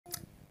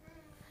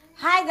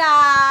Hi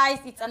guys,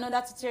 it's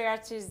another tutorial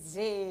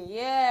Tuesday.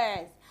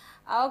 Yes.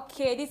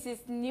 Okay, this is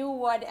New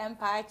World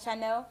Empire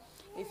channel.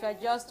 If you're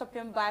just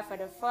stopping by for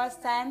the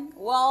first time,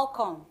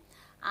 welcome.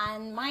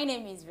 And my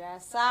name is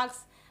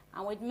SAXOPHONE,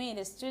 and with me in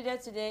the studio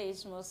today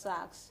is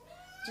MOSAX.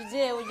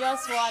 Today we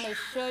just want to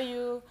show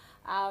you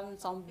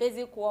some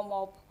basic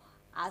warm-up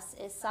as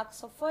a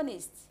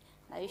saxophonist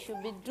that you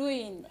should be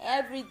doing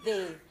every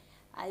day.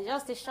 And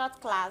just a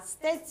short class.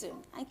 Stay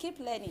tuned and keep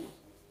learning.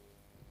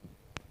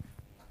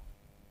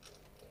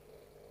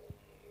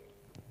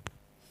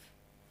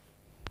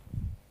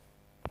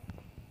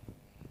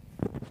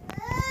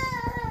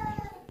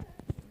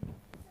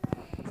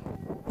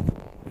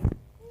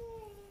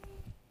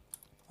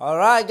 All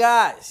right,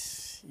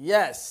 guys.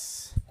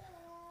 Yes.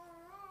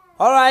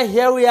 All right,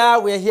 here we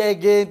are. We're here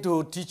again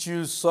to teach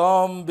you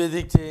some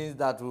basic things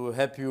that will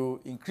help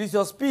you increase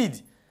your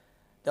speed.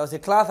 There was a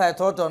class I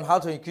taught on how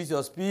to increase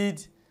your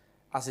speed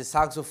as a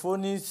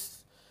saxophonist.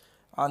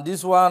 And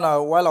this one,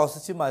 while I was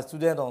teaching my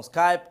student on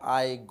Skype,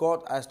 I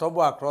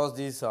stumbled across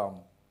this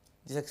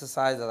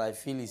exercise that I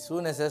feel is so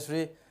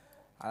necessary,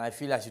 and I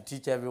feel I should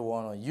teach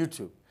everyone on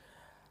YouTube.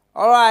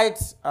 All right,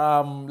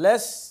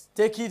 let's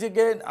take it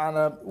again,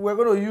 and we're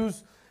going to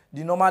use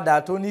the normal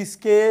diatonic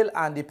scale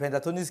and the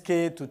pentatonic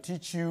scale to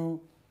teach you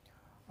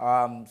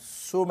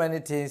so many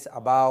things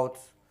about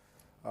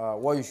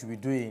what you should be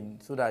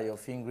doing so that your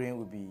fingering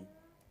will be,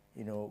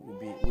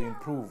 will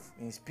improve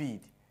in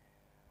speed.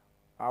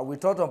 We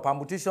taught on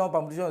permutation.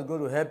 Permutation is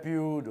going to help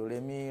you. Do,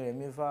 re,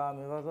 mi, fa,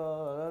 da,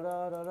 da,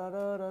 da, da,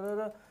 da, da,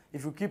 da.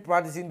 If you keep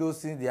practicing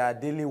those things, they are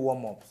daily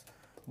warm-ups.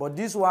 But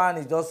this one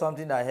is just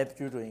something that helps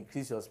you to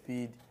increase your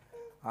speed,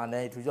 and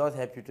then it will just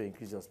help you to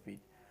increase your speed.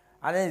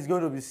 And then it's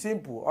going to be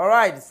simple. All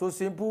right, it's so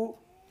simple.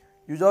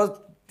 You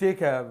just take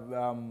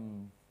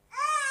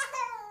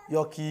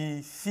your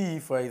key C,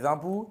 for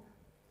example.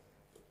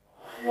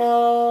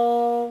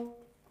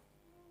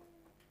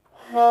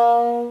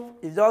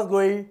 It's just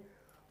going.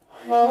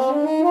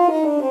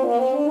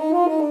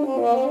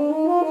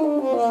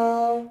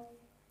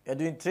 You're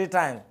doing 3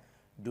 times.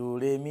 Do,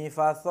 re, mi,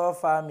 fa, sol,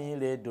 fa, mi,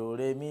 re, do,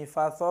 re, mi,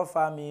 fa, sol,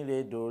 fa, mi,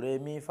 re, do, re,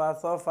 mi, fa,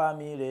 sol, fa,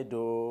 mi, re,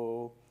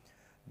 do.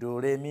 Do,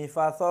 re, mi,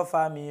 fa, sol,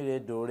 fa, mi, re,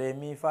 do, re,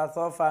 mi, fa,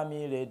 sol, fa,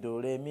 mi, re,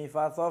 do, re, mi,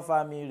 fa, sol,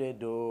 fa, mi, re,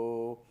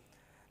 do.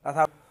 That's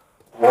how.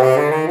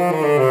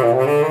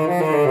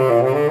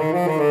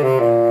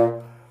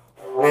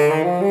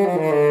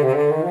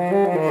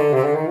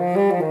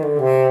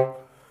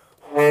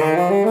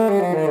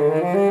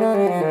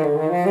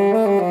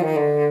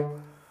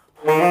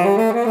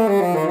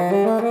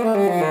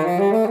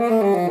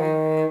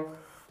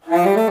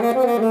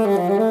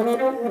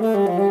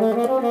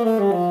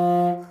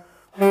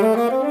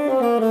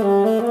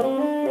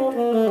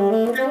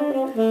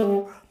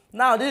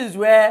 Now this is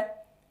where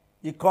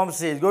it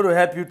comes in. It's going to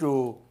help you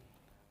to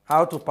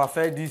how to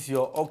perfect this,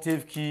 your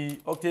octave key.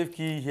 Octave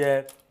key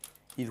here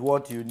is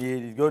what you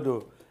need. It's going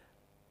to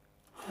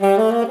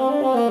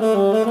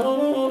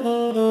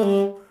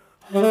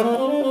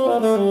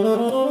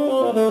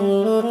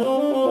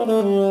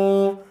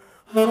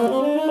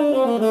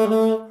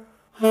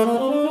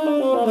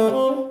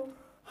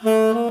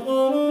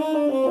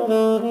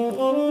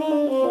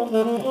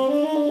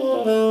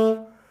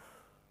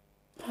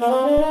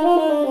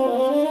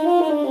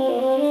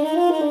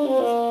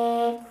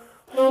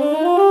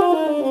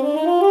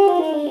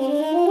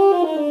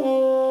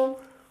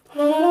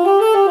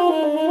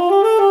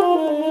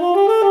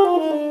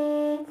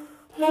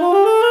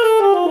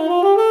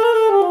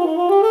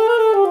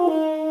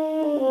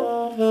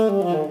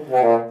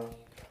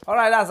all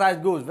right, that's how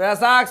it goes.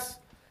 Versax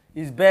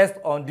is best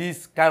on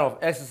this kind of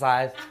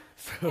exercise.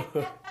 So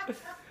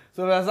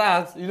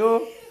Versax,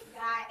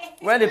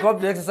 when they come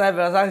to exercise,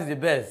 Versax is the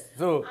best.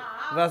 So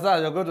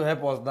Versax, you're going to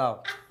help us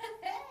now.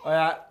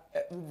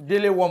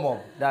 Daily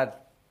warm-up. Let's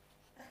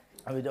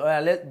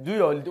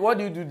do what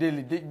do you do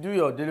daily? Do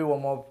your daily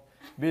warm-up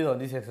based on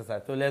this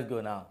exercise. So let's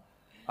go now.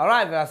 All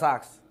right,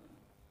 Versax.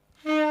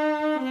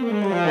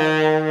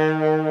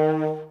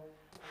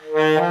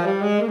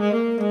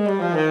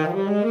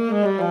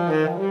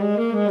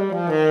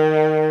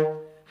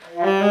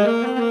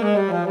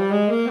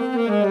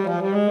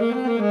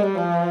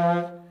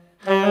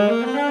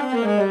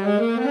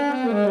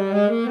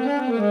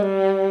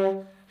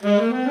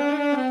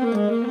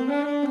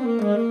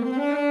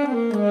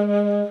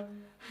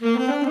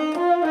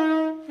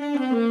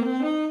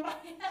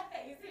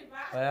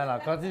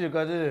 Continue.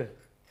 Okay,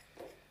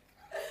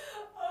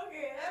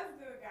 let's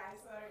do it, guys.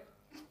 Sorry.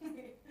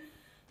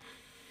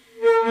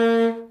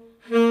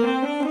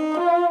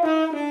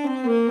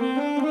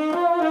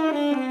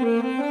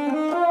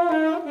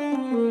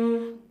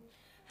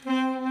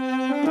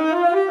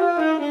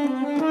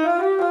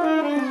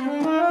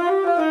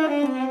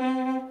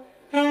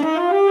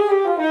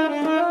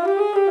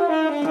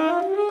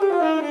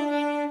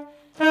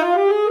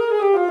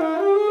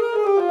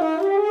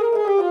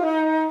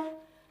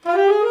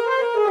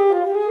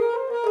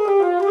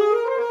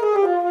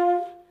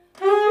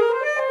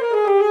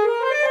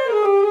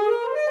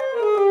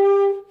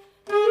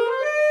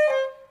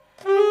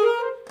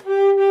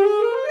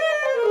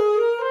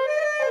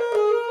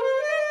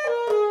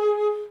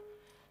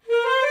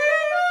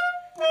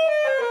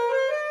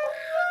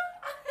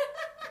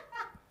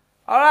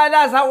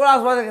 right,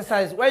 that's one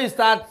exercise. When you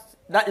start,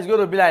 that is going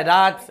to be like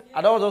that.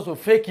 I don't want us to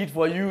fake it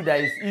for you. That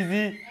is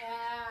easy.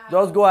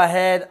 Just go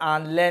ahead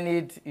and learn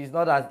it. It's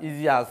not as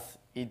easy as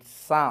it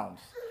sounds.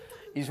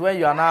 It's when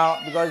you are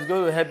now, because it's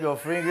going to help your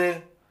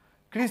fingering.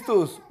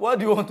 Christos, what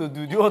do you want to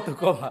do? Do you want to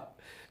cover?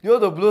 Do you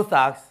want to blow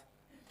sax?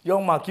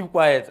 Young man, keep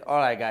quiet. All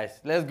right, guys,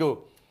 let's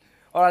go.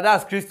 All right,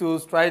 that's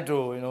Christos trying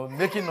to,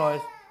 making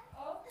noise.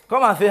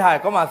 Come and say hi.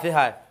 Come and say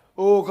hi.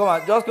 Oh, come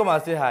on, just come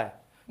and say hi.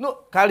 No,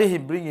 carry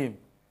him, bring him.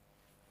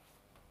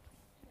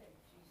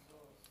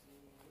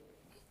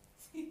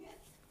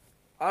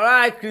 All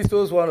right,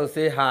 Christos want to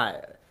say hi.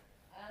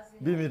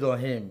 Beam it on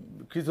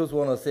him. Christos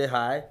want to say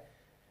hi.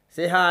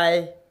 Say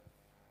hi.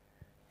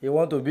 He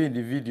want to be in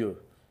the video.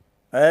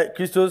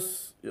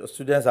 Christos, your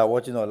students are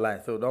watching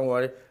online, so don't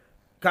worry.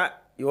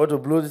 You want to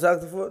blow the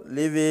saxophone?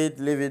 Leave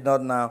it,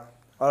 not now.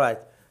 All right.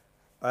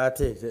 All right,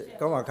 take.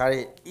 Come on,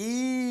 carry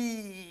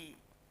it.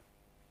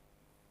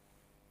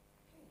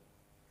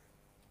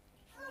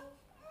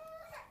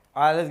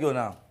 All right, let's go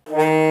now.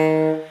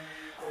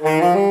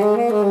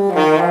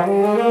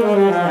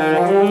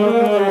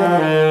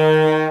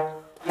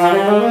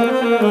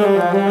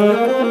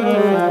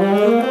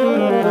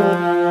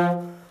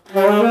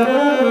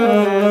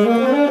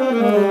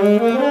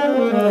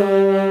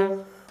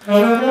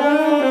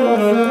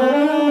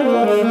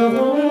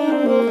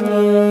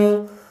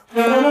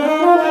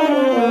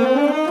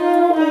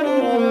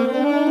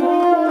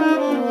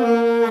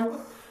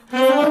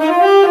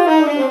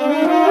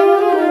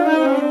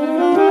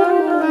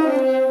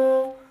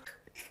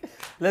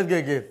 Let's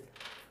get game.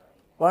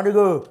 Want to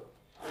go?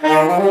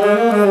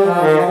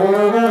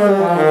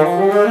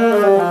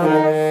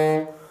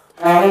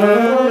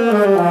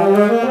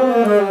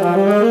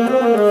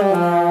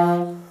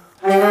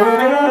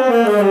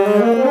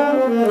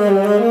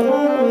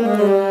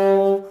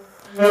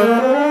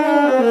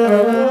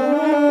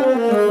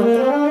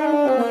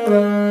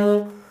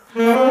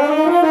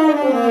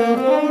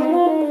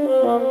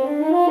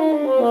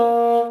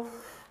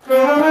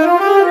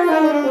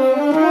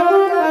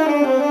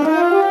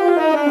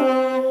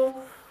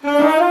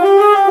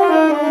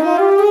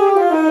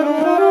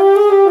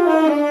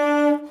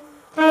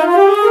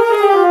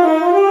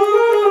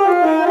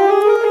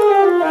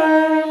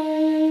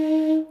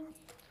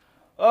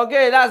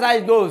 Okay, that's how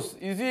it goes.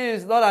 You see,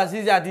 it's not as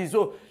easy as this.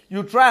 So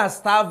you try and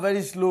start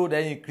very slow,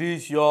 then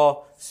increase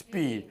your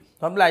speed.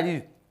 Something like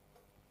this.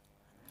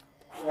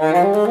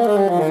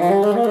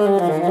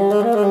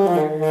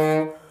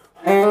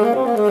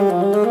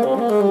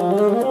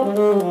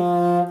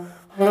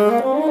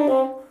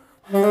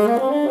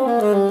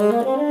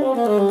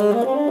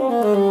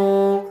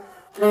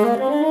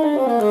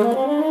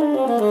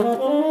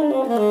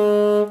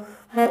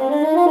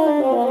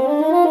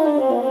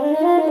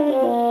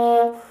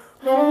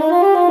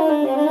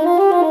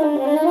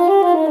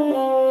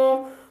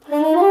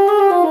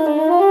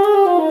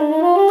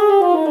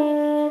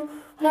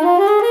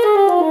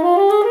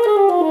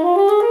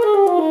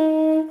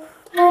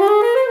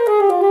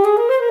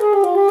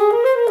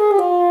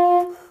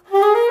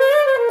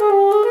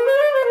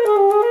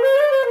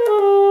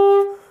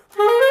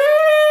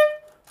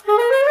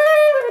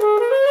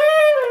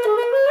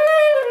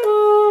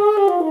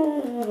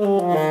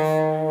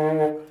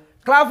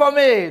 Clap for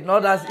me.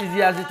 Not as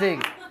easy as you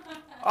think.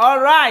 All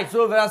right.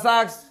 So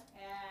Sax.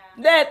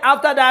 Yeah. Then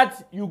after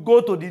that, you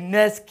go to the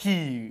next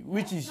key,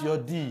 which is your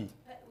D.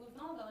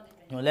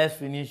 No, let's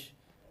finish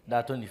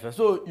that one first.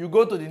 So you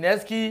go to the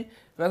next key.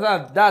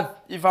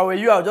 That if I were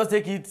you, I'll just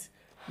take it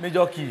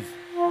major keys.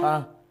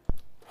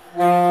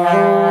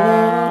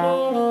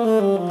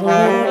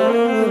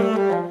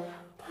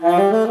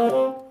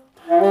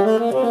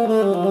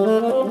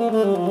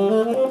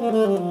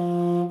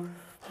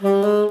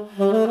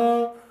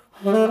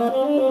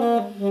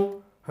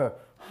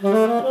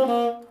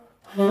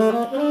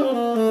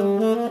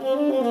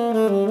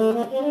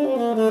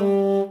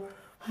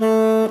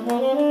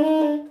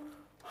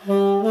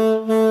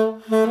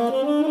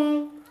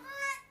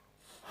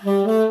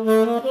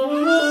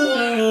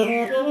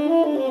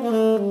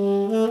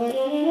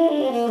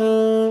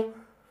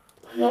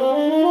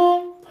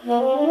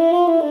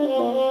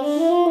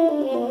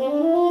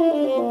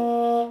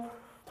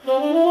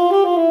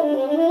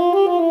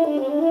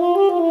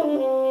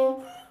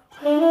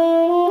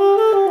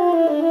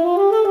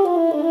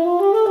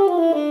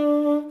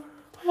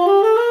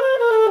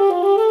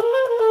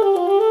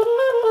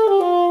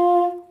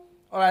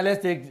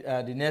 Let's take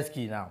the next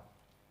key now.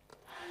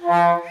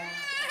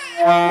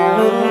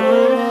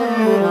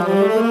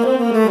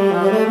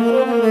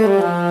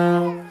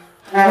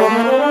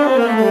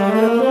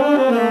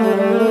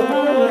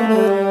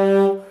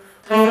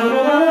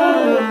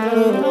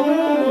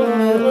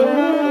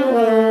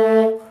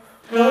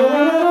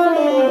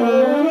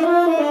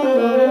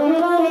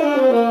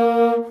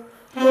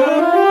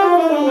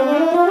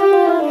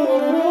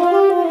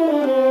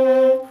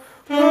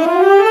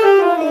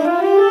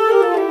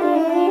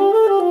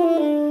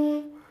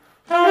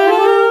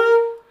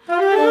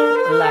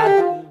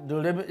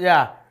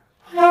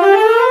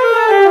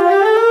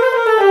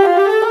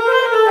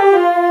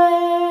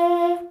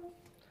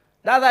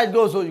 That's how it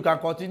goes. So you can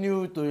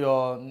continue to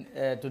your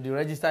to the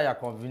register you're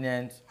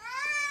convenient.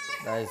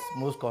 That is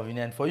most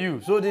convenient for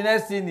you. So the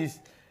next thing is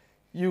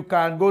you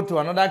can go to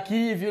another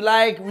key if you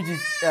like, which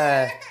is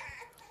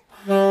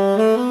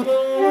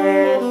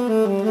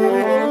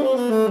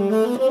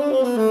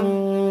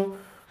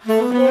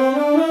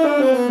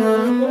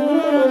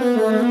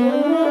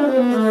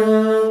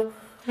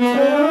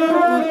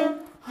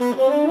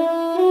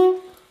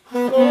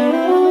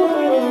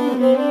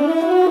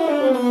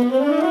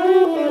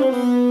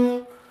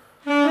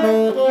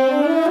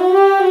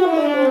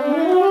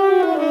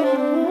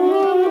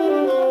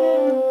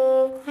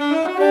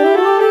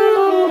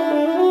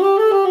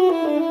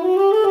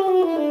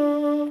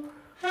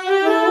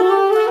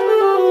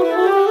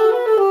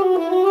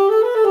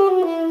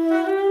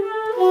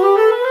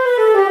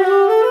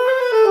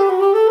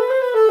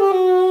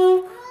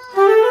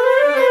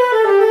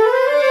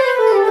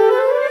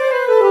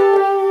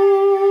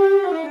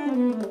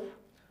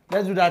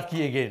let's do that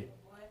key again.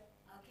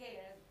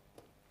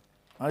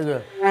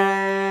 Okay.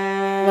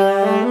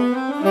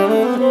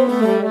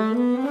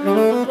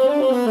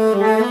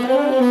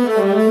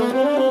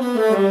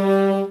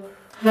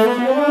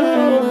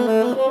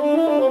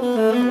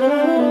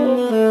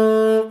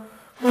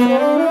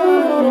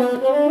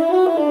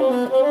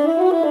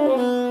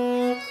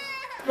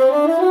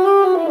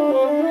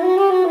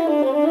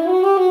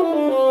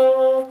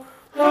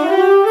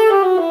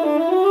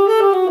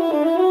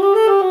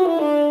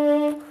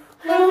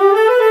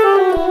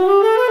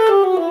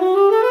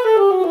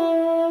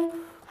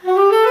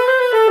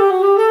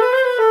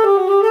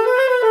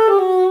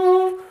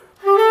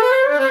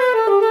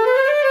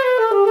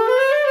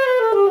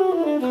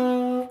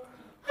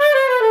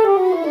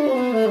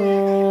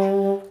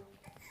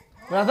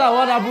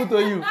 What happened to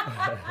you?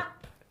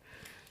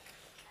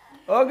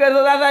 Okay,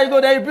 so that's how you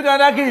go there. You pick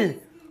another key.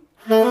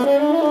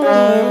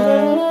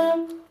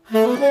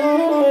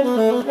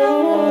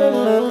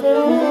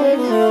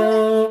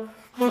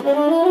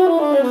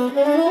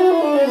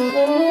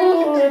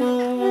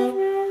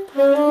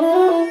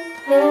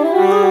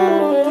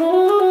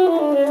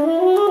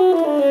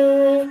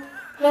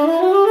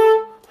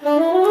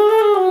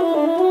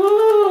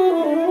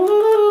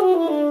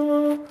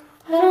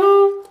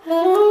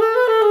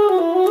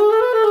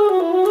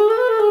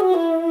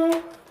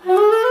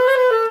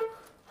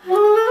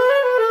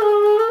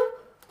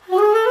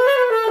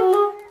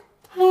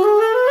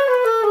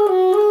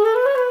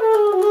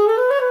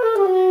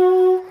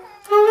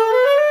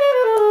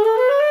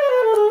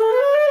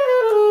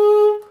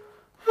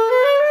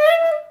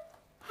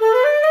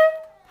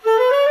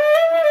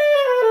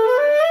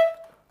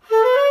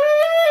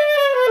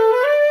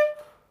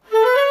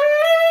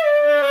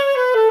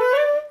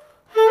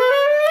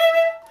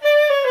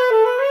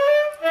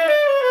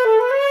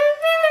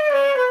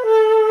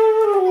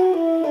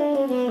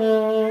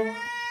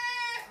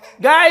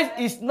 Guys,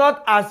 it's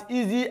not as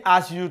easy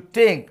as you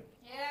think.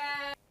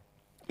 Yeah.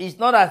 It's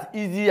not as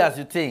easy as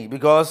you think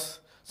because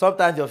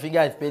sometimes your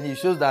finger is paining. It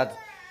shows that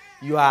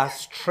you are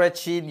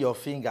stretching your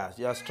fingers.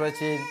 You are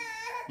stretching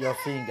your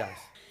fingers.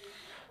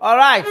 All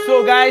right,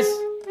 so guys,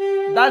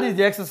 that is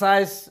the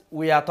exercise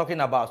we are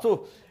talking about.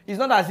 So it's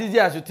not as easy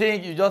as you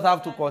think. You just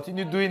have to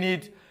continue doing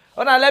it.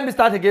 Oh, now let me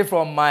start again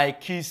from my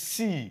key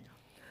C.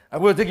 I'm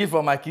going to take it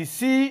from my key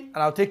C and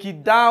I'll take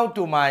it down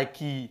to my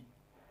key.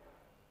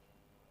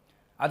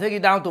 I'll take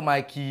it down to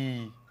my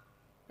key.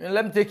 And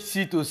let me take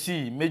C to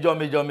C. Major,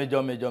 major,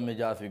 major, major,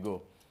 major as we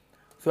go.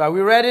 So are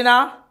we ready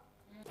now?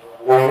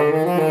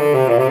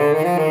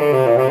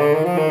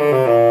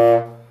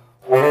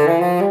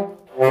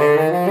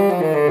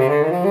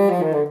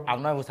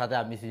 I'm not even started,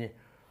 I'm missing it.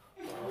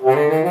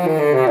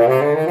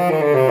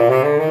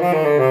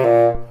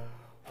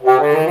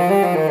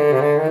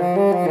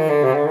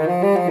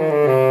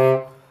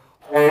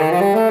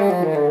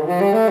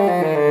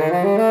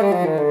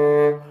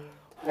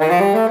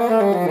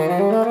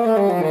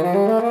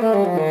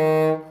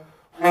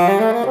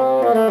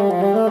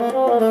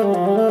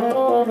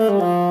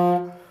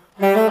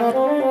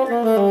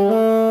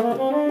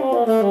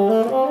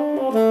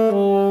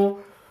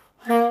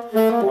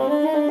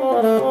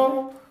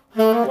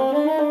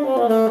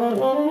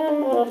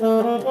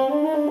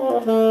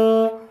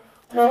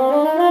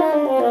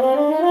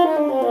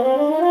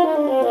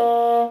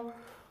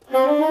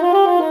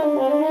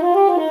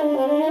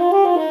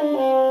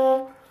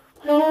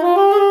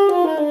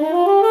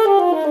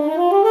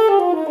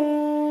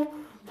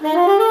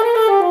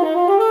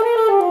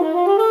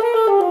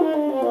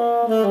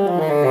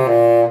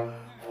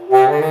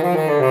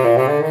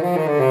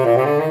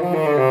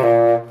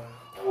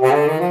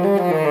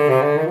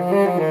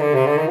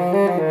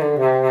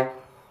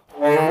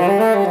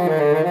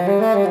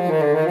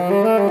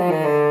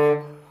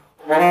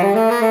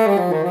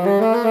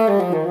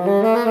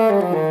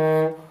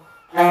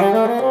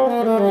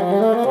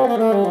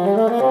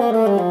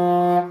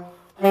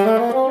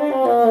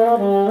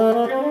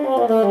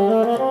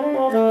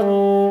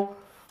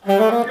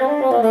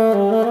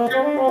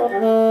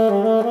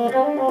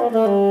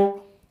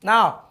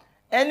 Now,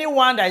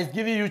 anyone that is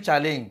giving you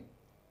challenge,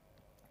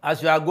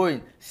 As you are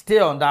going, stay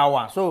on that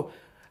one. So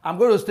I'm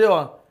going to stay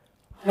on.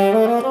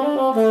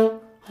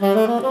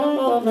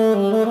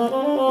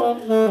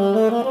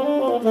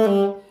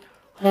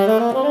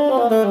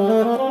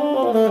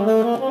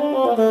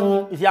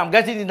 You see, I'm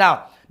getting it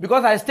now.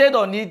 Because I stayed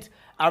on it,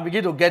 I'll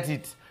begin to get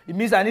it. It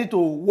means I need to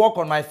work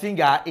on my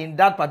finger in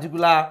that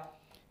particular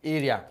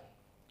area.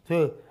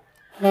 So,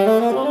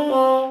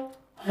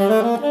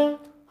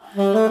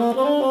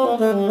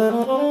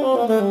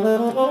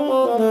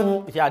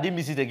 you see, I didn't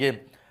miss it again.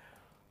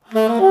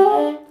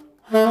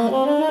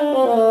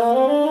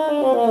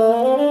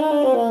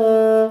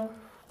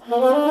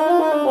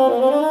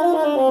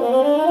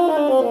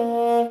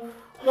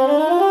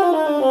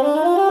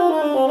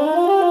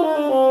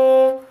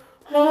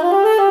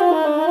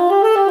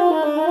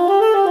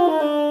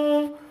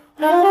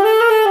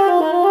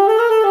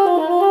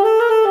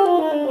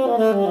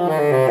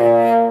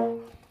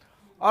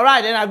 All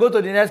right, then I go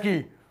to the next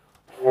key.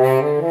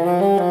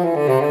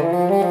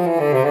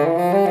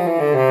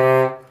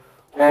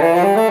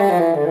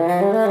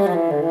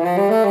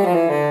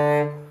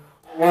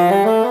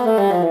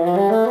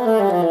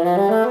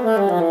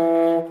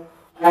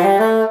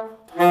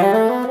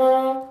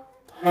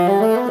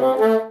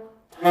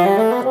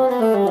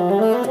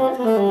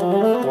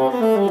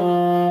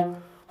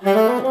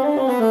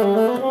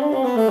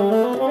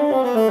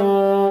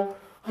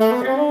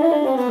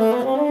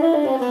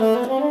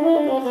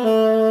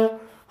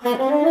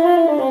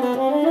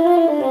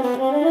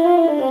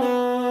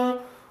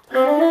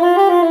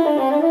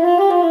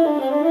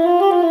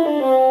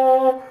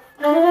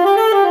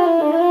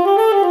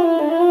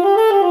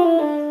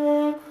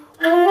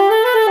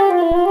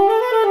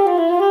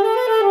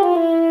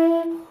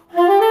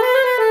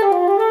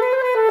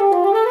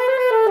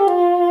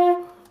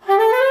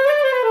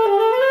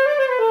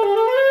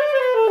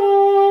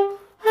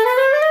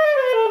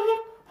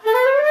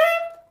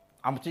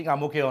 I think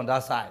I'm okay on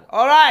that side.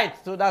 All right,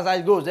 so that's how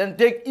it goes. Then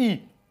take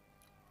E.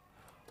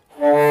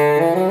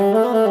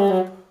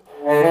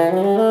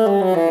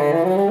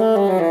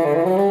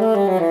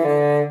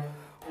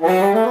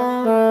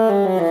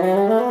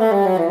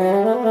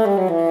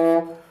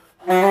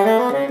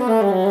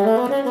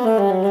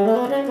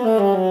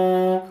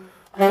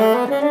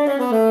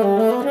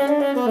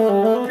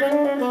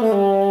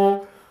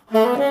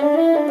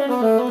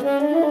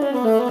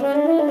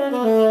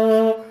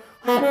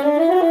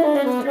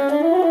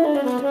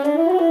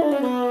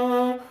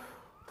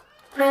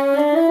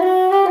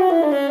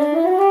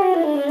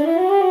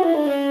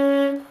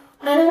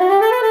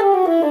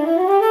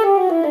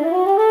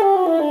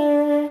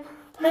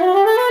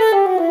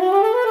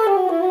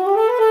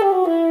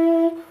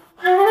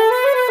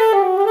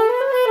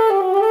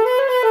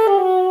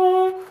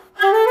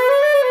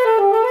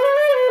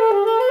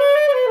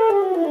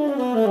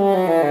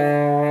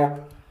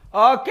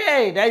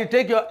 Okay, then you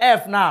take your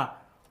F now.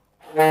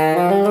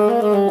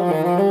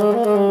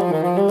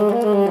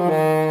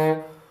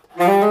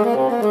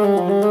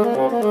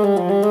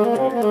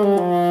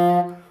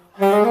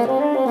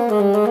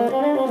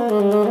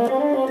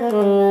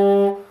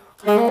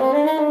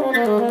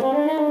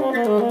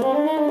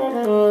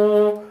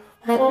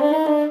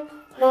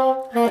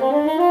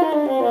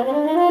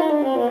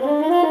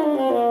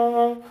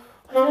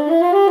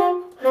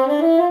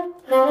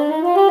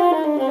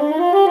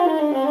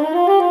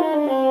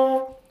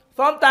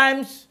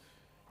 Sometimes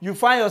you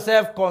find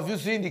yourself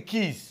confusing the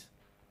keys.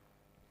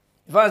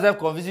 You find yourself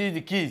confusing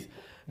the keys.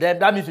 Then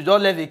that means you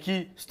just let the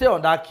key stay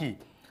on that key.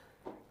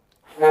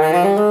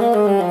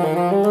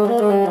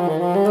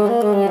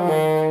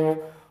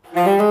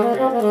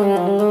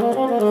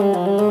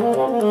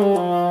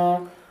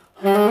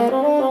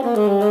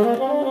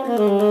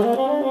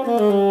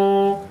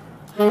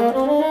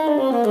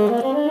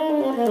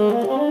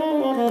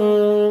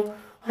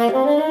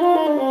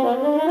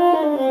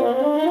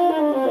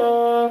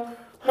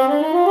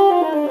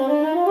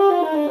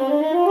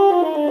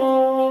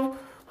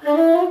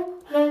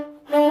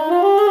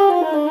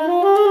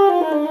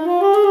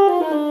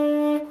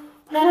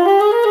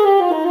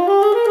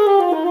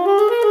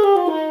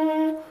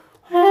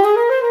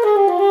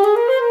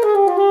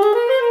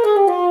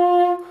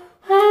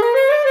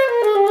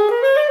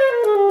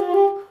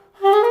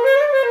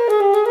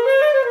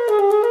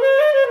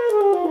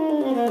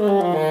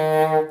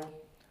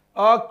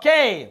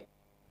 Okay.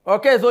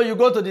 Okay, so you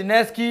go to the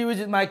next key, which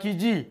is my key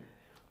G.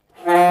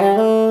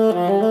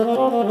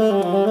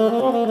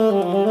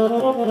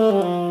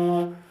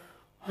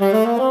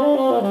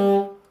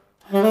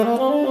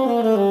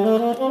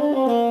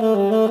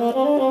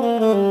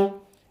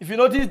 If you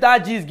notice,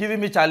 that G is giving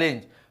me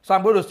challenge, so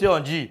I'm going to stay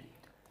on G.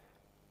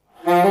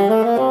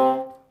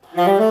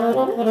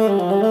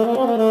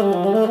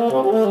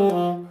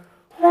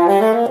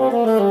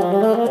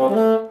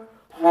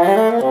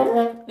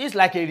 This is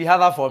like a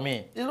rehearsal for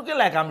me. It's looking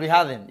like I'm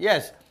rehearsing.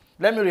 Yes,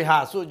 let me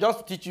rehearse. So just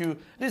to teach you,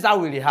 this is how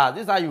we rehearse.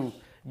 This is how you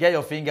get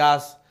your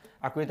fingers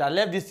acquainted. I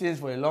left these things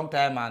for a long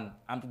time and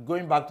I'm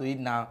going back to it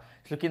now.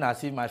 It's looking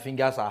as if my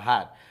fingers are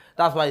hard.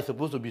 That's why it's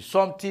supposed to be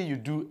something you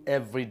do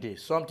every day.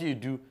 Something you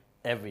do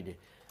every day.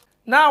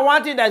 Now,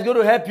 one thing that's going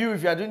to help you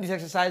if you are doing this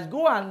exercise,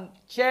 go and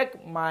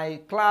check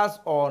my class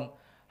on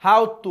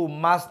how to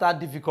master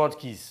difficult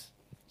keys.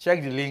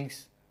 Check the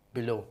links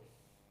below.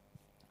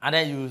 And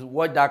then you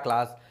watch that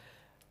class.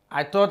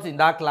 I taught in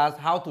that class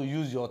how to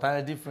use your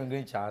alternative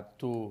fingering chart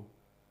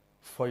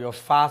for your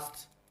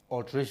fast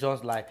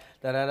alterations like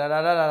da da da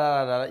da da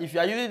da da. If you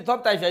are using,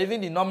 sometimes if you are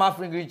using the normal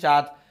fingering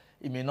chart,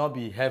 it may not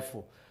be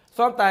helpful.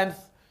 Sometimes,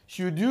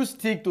 should you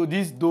stick to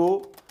this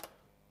do?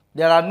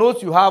 There are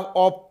notes you have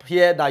up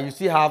here that you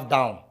still have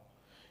down.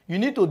 You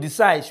need to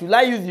decide, should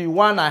I use the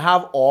one I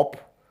have up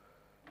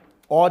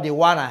or the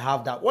one I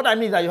have down? What I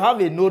mean is that you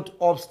have a note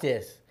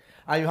upstairs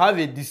and you have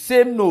the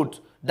same note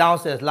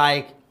downstairs,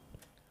 like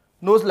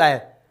notes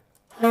like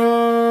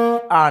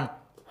and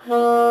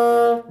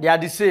they are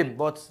the same,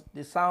 but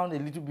they sound a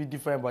little bit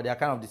different, but they are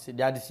kind of the same.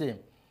 They are the same.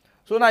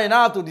 So now you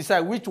now have to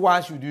decide which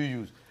one should you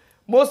use.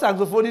 Most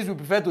saxophonists will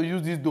prefer to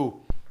use this do.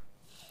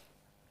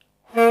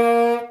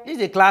 This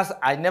is a class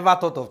I never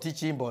thought of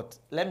teaching, but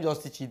let me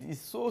just teach it.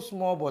 It's so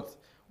small, but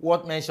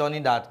worth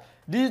mentioning that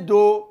this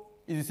do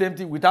is the same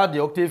thing without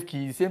the octave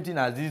key, the same thing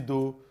as this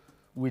do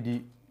with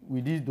the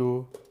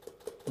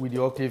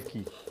octave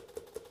key.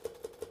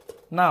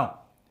 Now,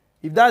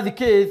 if that's the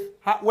case,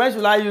 when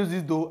should I use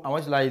this do and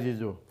when should I use this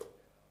do?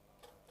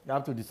 You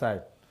have to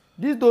decide.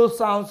 This do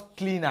sounds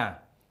cleaner.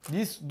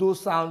 This do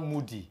sound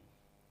moody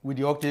with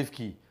the octave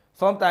key.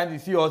 Sometimes you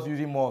see us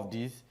using more of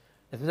this,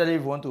 especially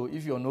if you want to,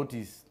 if your note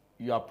is,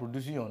 you are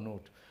producing your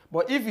note.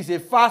 But if it's a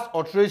fast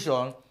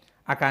alteration,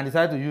 I can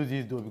decide to use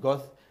this do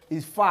because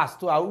it's fast,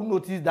 so I won't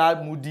notice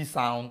that moody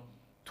sound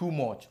too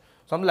much.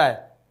 Something like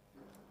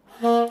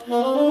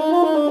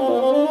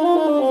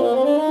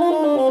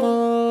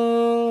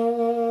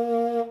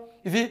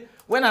you see,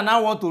 when I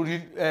now want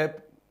to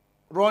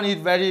run it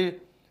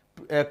very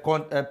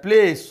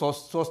play,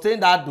 sustain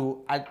that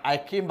do, I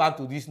came back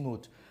to this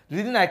note. The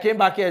reason I came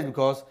back here is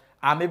because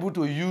I'm able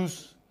to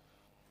use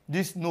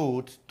this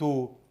note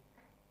to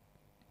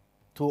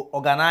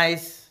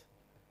organize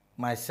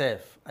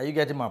myself. Are you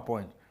getting my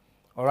point?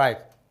 All right.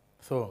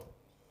 So.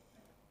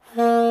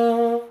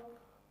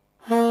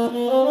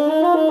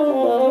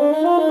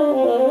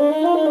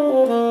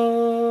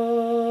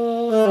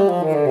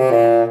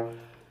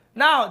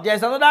 Now,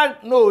 there's another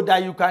note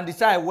that you can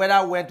decide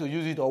whether when to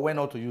use it or when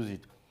not to use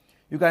it.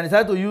 You can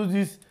decide to use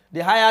this,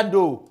 the higher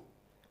do.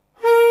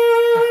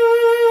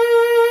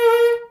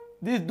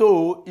 This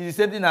do is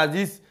the same thing as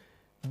this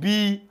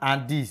B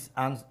and this,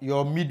 and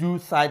your middle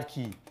side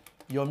key.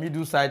 Your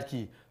middle side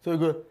key. So you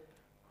go.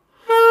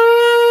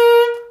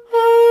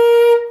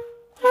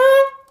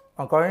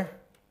 I'm coming.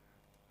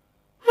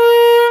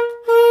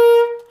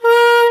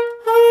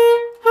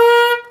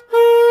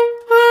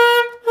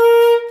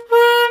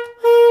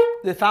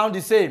 They sound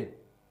the same.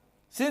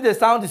 Since they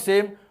sound the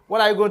same,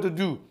 what are you going to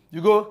do?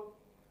 You go.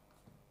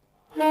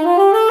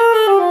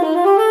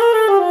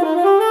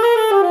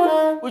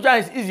 Which one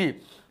is easy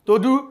to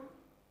do?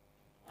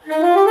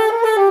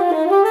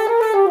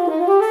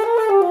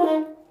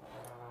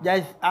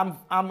 Yes,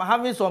 I'm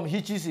having some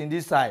hitches in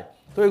this side.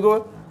 So you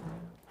go.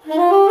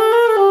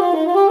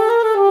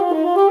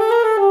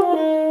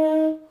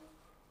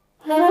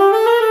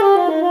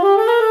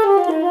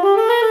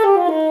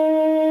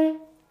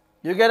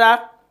 You get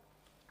that?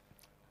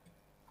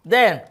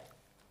 Then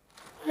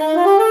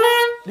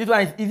this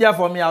one is easier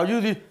for me. I'll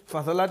use it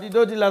fa sol la ti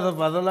do di la so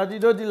fa sol la ti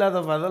do di la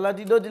so fa sol la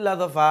ti do di la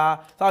so fa.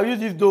 So I'll use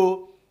this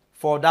do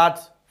for that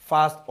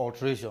fast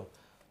alteration,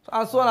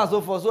 and so on and so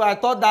forth. So I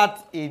taught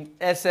that in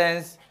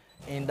essence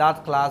in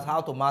that class,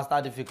 how to master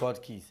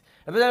difficult keys.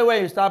 Especially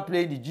when you start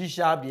playing the G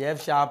sharp, the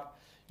F sharp,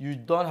 you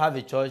don't have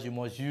a choice. You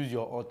must use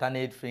your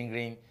alternate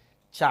fingering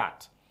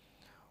chart.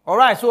 All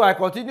right. So I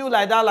continue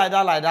like that, like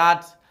that, like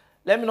that.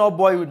 Let me not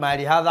bore you with my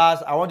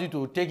rehearsals. I want you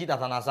to take it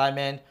as an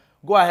assignment.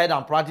 Go ahead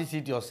and practice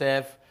it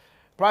yourself.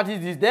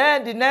 Practice this.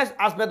 Then the next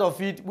aspect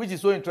of it, which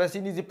is so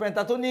interesting, is the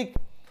pentatonic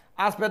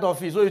aspect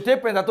of it. So you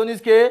take pentatonic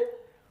scale.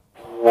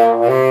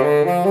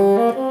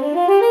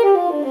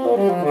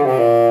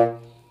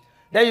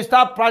 Then you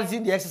start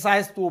practicing the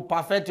exercise to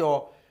perfect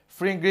your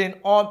fingering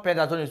on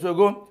pentatonic. So you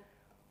go.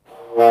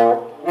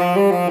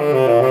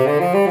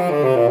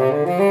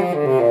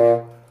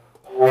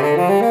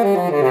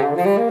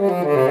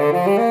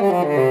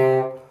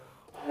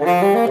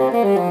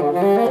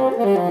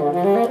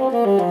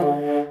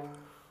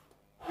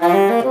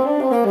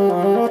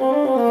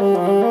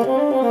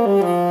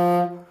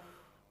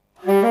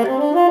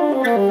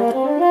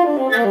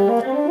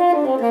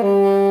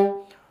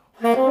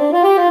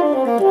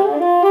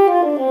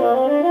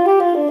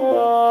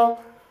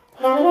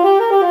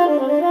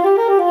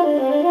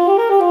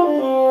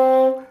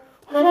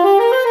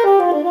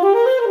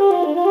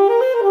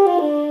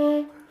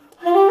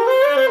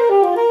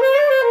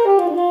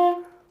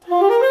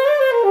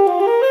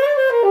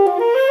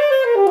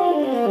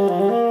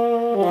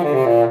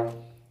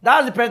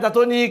 That's the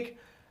pentatonic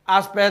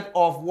aspect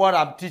of what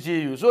I'm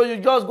teaching you. So you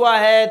just go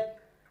ahead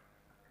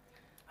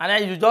and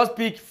then you just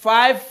pick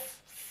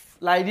 5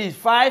 like this.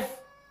 5.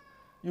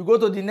 You go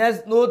to the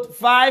next note.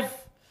 5.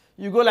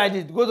 you go like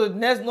this. Go to the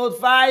next note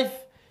 5.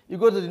 You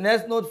go to the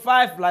next note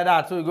 5 like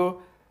that. So you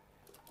go.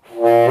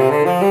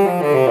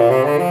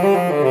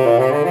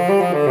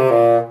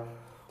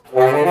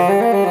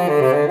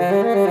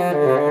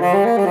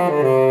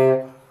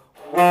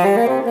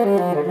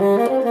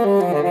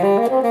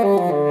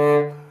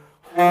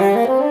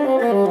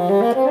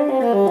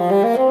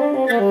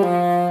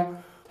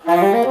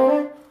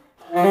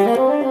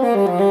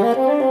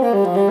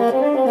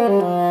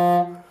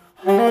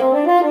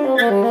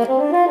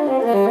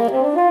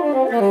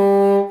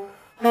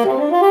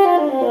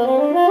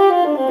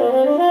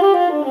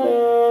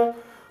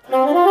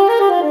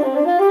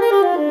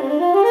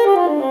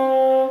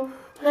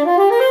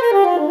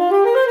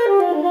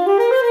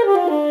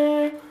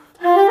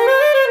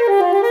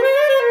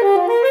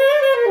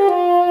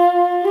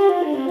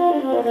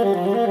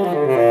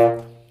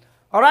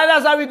 Alright,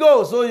 that's how we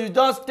go. So you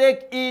just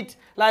take it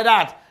like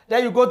that.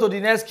 Then you go to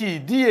the next key,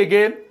 D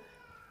again.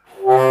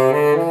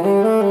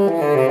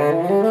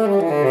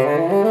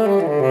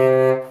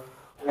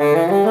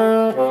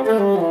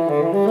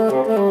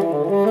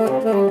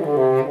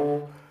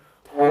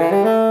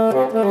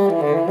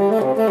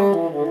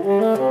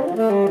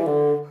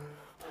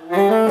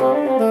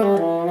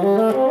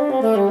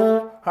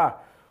 Ha.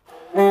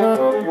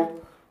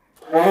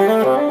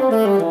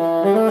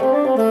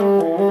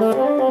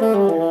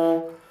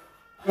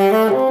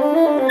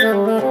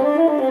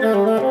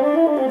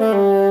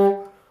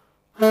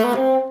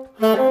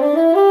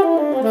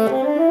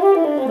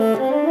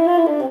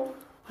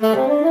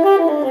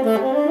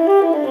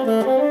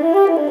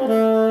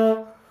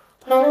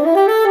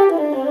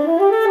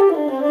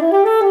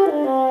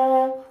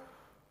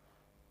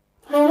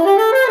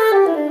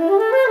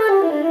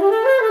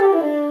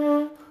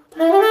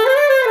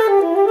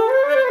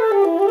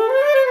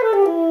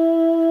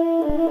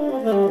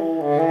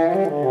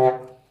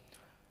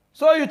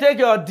 So you take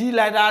your D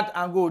like that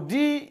and go.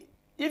 D,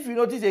 if you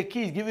notice a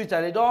key is giving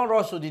challenge, don't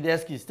rush to the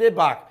next key. Stay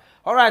back.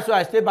 All right, so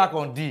I stay back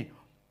on D.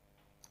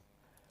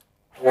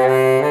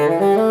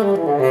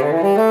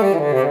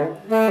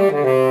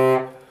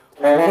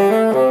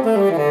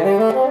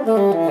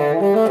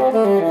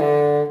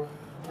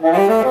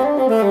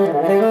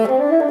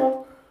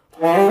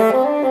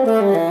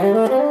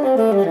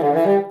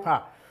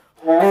 Ha.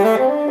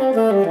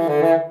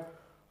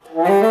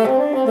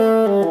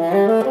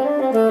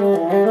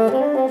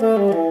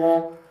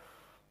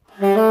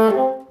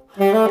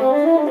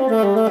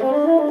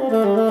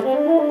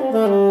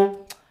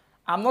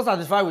 I'm not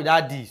satisfied with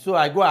that D, so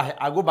I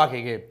go back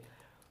again.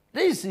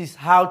 This is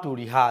how to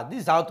rehearse. This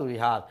is how to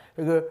rehearse.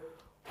 You go.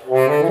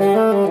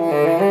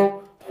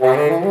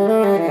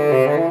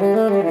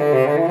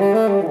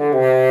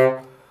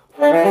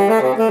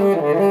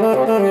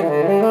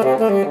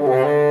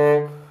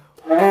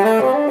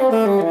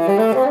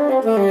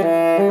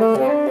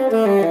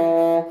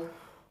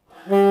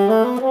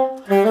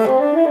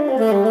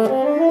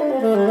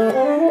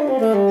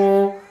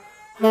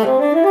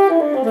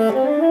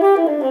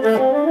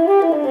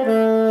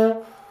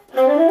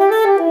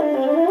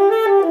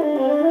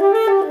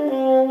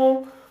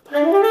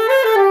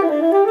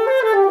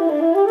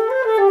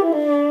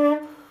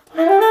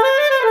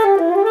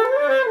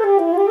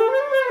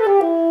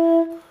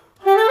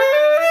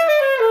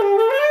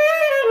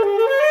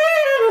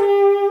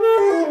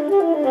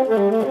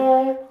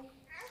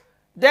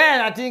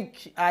 Then I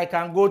think I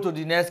can go to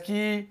the next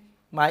key,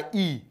 my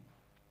E.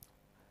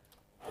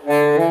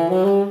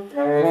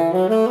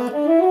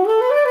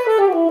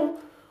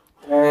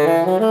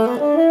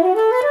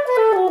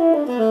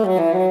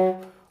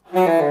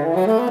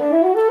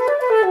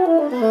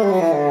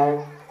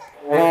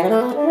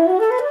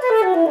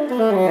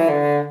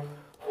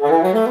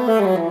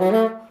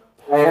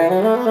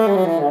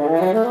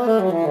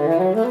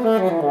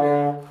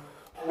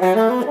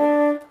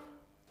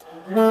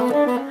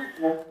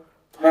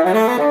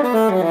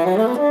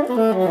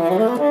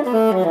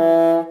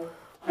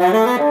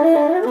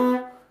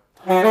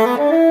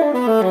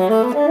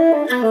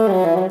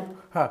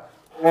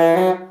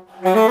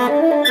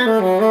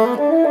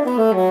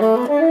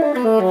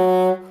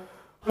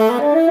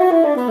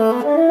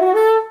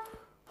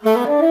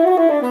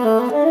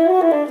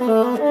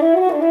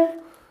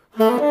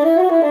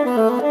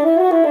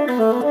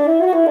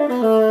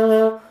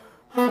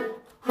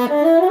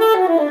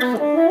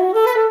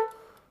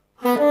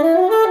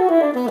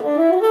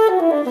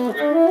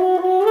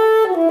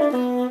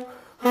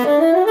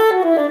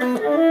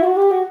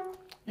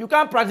 You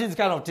can't practice this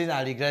kind of thing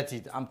and regret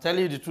it. I'm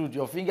telling you the truth.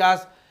 Your fingers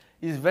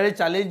is very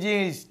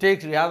challenging. It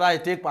takes rehearsal,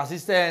 it takes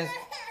persistence.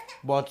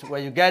 But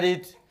when you get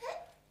it,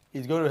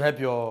 it's going to help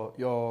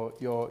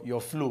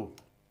your flow.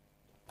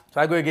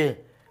 So I go again.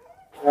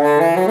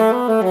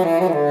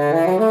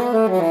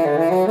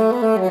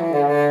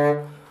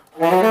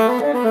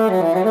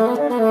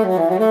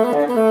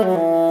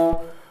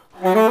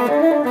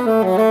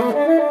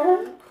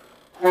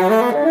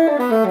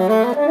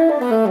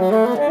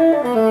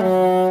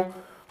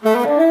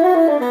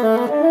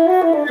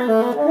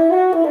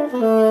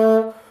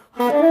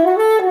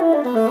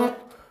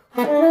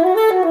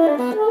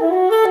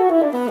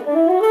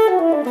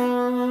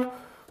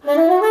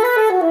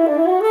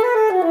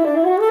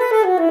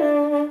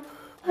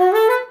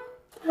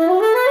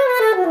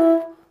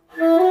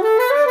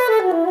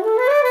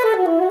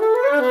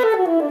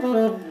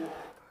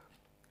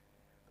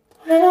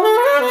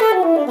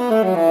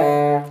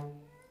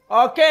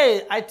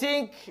 Okay, I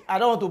think I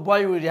don't want to bore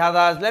you with the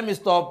others. Let me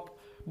stop.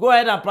 Go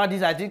ahead and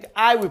practice. I think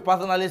I will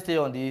personally stay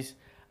on this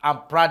and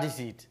practice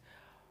it.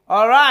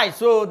 All right,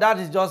 so that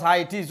is just how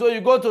it is. So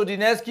you go to the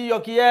next key,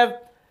 your key F.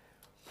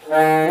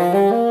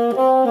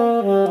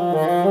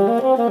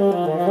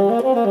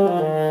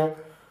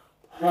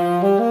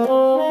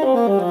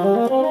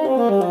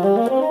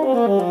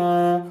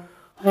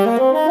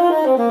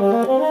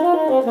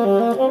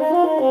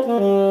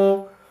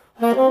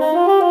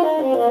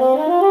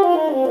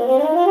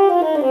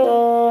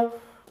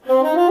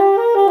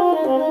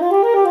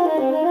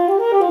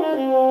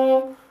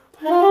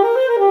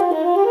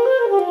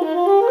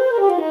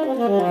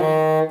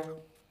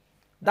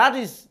 That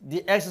is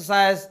the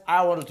exercise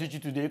I want to teach you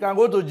today. You can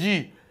go to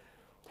G.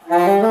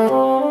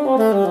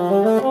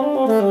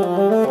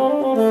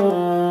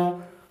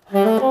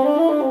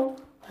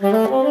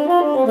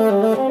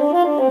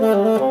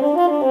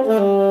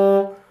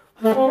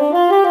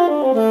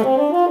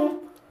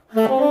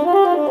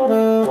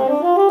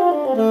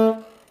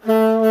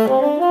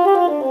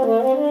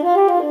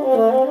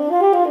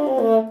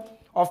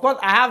 Of course,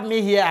 I have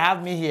me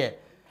here.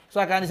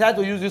 So I can decide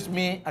to use this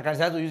me, I can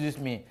decide to use this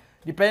me.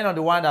 Depending on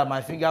the one that my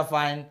finger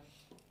find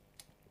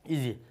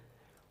easy.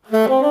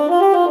 I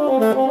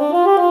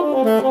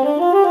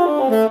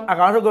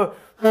can also go.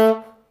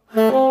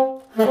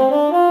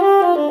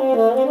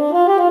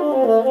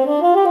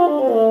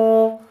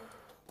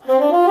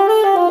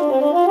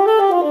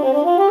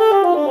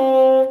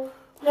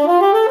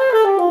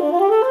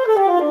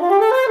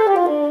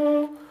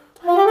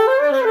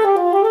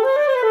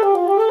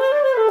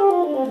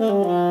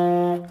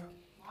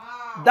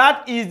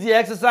 That is the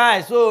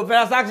exercise. So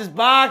Sax is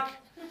back.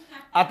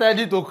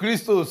 Attending to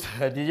Christos.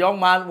 The young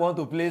man want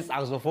to play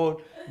saxophone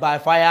by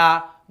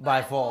fire,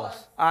 by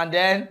force. And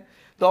then,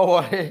 don't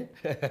worry.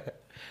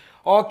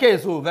 Okay,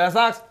 so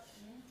Sax,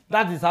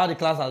 that is how the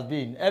class has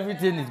been.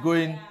 Everything is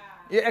going.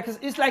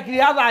 It's like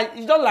rehearsal.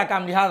 It's not like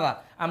I'm rehearsing.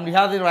 I'm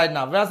rehearsing right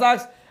now.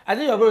 Sax, I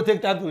think you're going to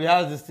take time to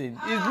rehearse this thing.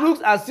 It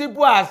looks as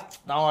simple as,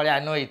 don't worry,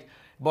 I know it.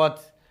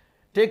 But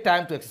take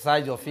time to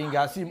exercise your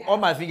fingers. See, all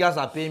my fingers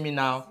are paying me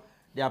now.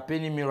 They are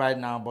paying me right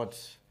now, but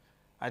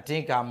I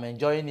think I'm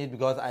enjoying it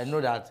because I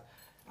know that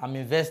I'm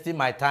investing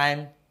my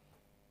time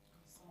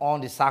on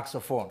the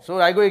saxophone.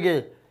 So I go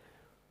again.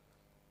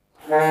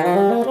 I'm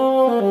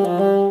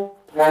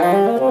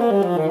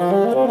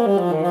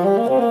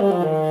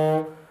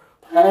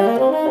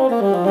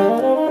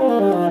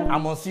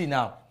on C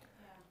now.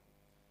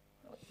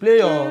 Play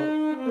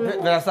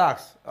your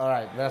sax. All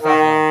right, sax.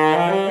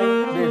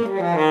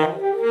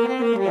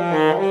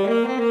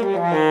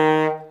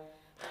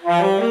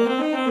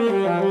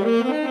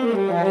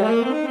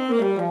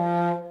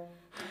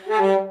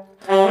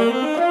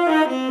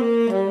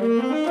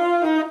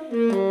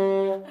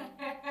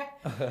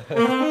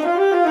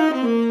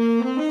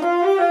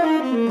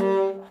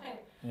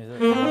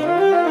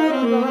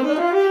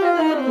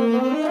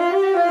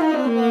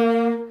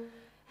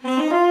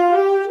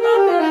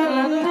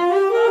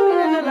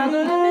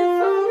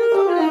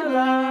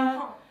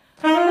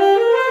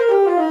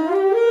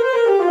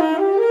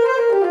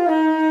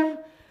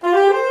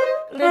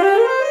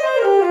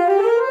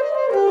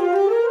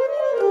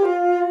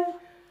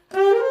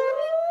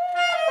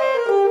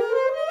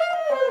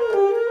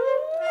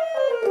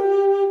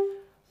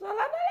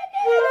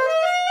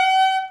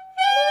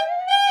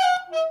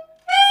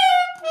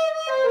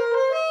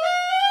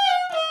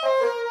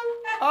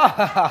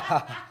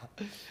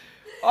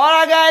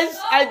 Alright guys,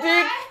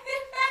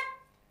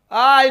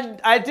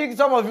 I think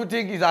some of you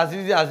think it's as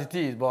easy as it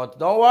is, but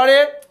don't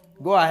worry,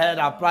 go ahead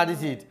and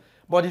practice it.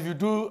 But if you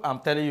do, I'm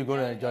telling you, you're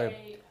going to enjoy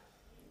it.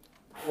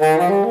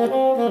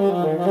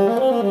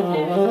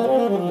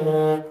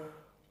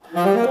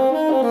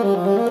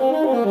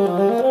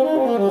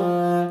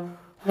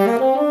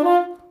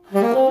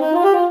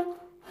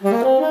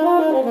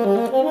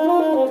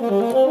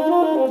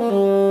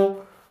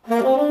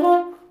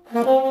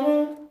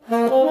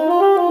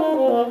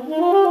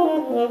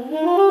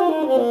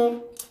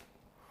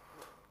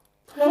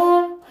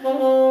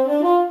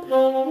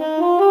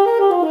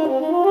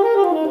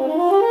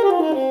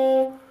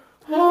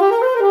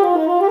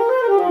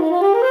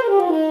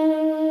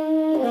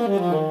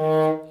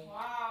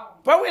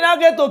 When we now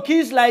get to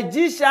keys like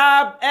G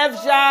sharp,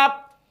 F sharp,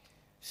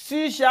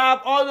 C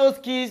sharp, all those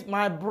keys,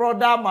 my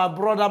brother,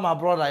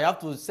 you have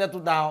to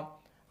settle down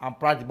and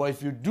practice. But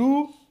if you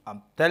do,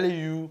 I'm telling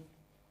you,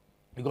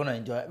 you're going to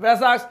enjoy it.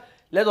 Sax,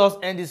 let us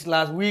end this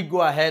class. We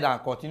go ahead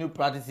and continue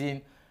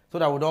practicing so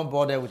that we don't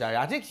bother with it.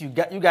 I think you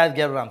guys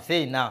get what I'm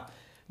saying now.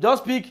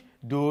 Just pick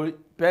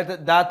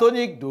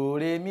diatonic, do,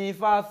 re, mi,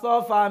 fa,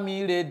 sol, fa,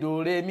 mi, re,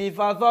 do, re, mi,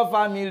 fa, sol,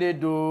 fa, mi, re,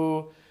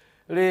 do.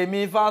 Re,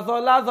 mi, fa,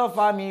 sol, la, sol,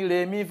 fa, mi,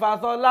 re, mi, fa,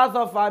 sol, la,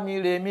 sol, fa, mi,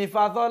 re, mi,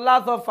 fa, sol,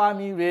 la, sol, fa,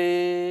 mi,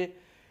 re.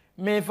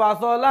 Mi, fa,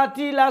 sol, la,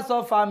 ti, la,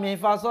 sol, fa, mi,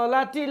 fa, sol,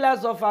 la, ti, la,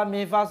 sol, fa,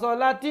 mi, fa, sol,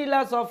 la, ti,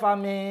 la, sol, fa,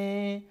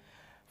 mi.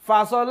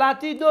 Fa, sol, la,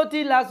 ti, do,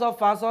 ti, la, sol,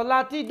 fa, sol,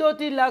 la, ti, do,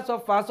 ti, la, sol,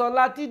 fa, sol,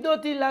 la, ti, do,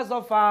 ti, la,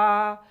 sol,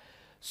 fa.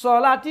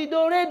 Sol, la, ti,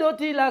 do, re, do,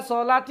 ti, la,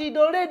 sol, la, ti,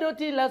 do, re, do,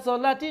 ti, la,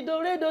 sol, la, ti,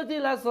 do, re, do, ti,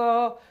 la,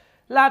 sol.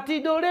 La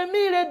ti do re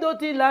mi re do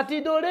ti la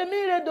ti do re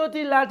mi re do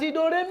ti la ti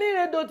do re mi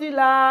re do ti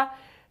la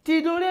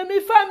ti do re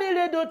mi fa mi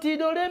re do ti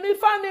do re mi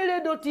fa mi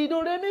re do ti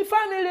do re mi fa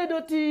mi re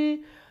do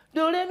ti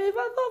do re mi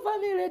fa so fa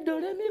mi re do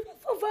re mi fa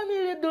so fa mi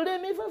re do re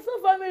mi fa so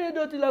fa mi re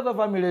do ti la so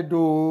fa mi re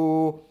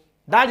do.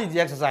 That is the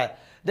exercise.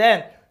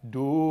 Then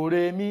do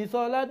re mi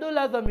so la do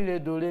la so mi re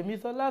do re mi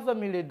so la so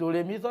mi re do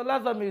re mi so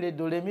la so mi re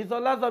do re mi so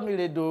la so mi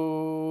re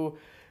do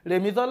re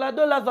mi so la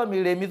do la so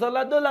mi re mi so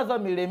la do la so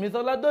mi re mi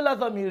so la do la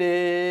so mi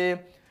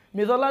re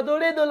mi so la do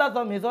re do la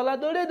so mi so la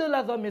do re do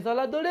la so mi so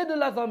la do re do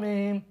la so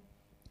mi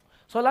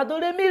so la do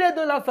re mi re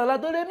do la so la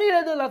do re mi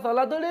re do la so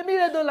la do re mi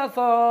re do la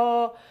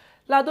so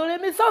la do re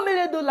mi so mi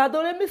re do la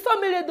do re mi so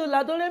mi re do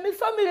la do re mi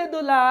so mi re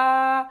do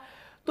la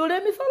do re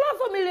mi so la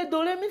so mi re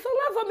do re mi so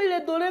la so mi re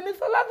do re mi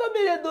so la so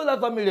mi re do la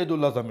so mi re do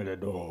la so mi re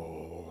do.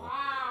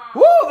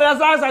 Woo!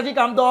 That's I think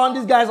I'm done.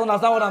 These guys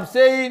understand what I'm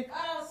saying.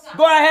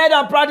 Go ahead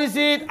and practice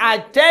it. I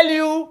tell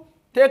you,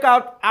 take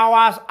out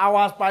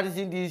hours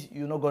practicing this.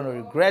 You're not going to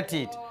regret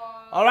it.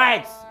 All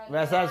right.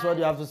 Versailles, what do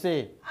you have to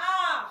say?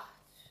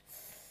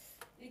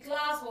 The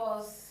class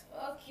was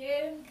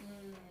okay.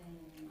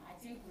 I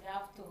think we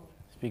have to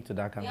speak to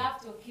that camera. We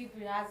have to keep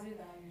rehearsing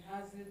and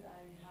rehearsing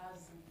and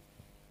rehearsing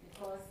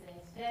because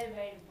it's very,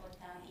 very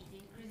important.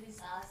 It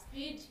increases our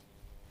speed,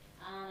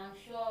 and I'm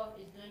sure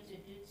it's going to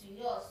do to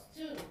yours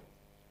too.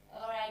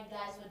 All right,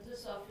 guys. For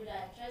those of you that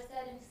are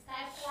interested in this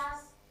type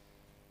class,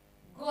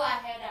 go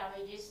ahead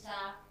and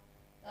register.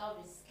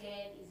 Don't be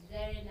scared. It's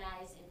very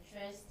nice,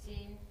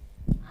 interesting,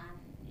 and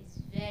it's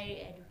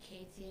very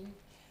educating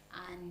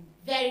and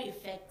very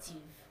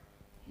effective.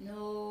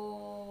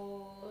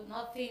 No,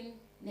 nothing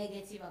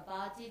negative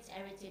about it.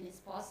 Everything is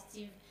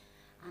positive,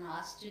 and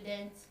our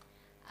students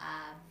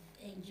are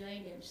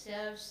enjoying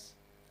themselves.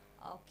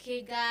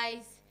 Okay,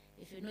 guys,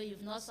 if you know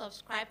you've not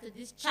subscribed to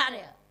this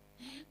channel,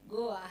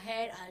 go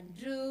ahead and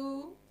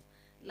do.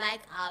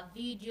 Like our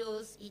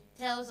videos. It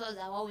tells us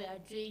that what we are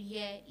doing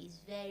here is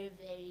very,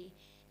 very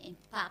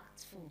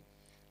impactful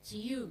to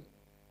you.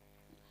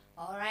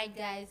 All right,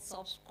 guys,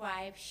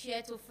 subscribe,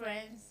 share to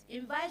friends,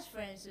 invite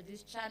friends to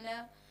this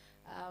channel.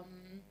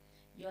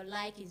 Your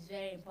like is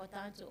very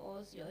important to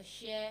us. Your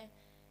share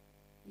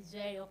is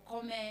your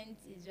comment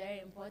is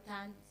very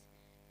important.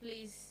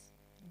 Please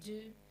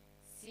do.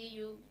 See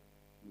you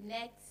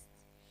next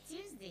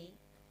Tuesday.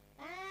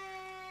 Bye.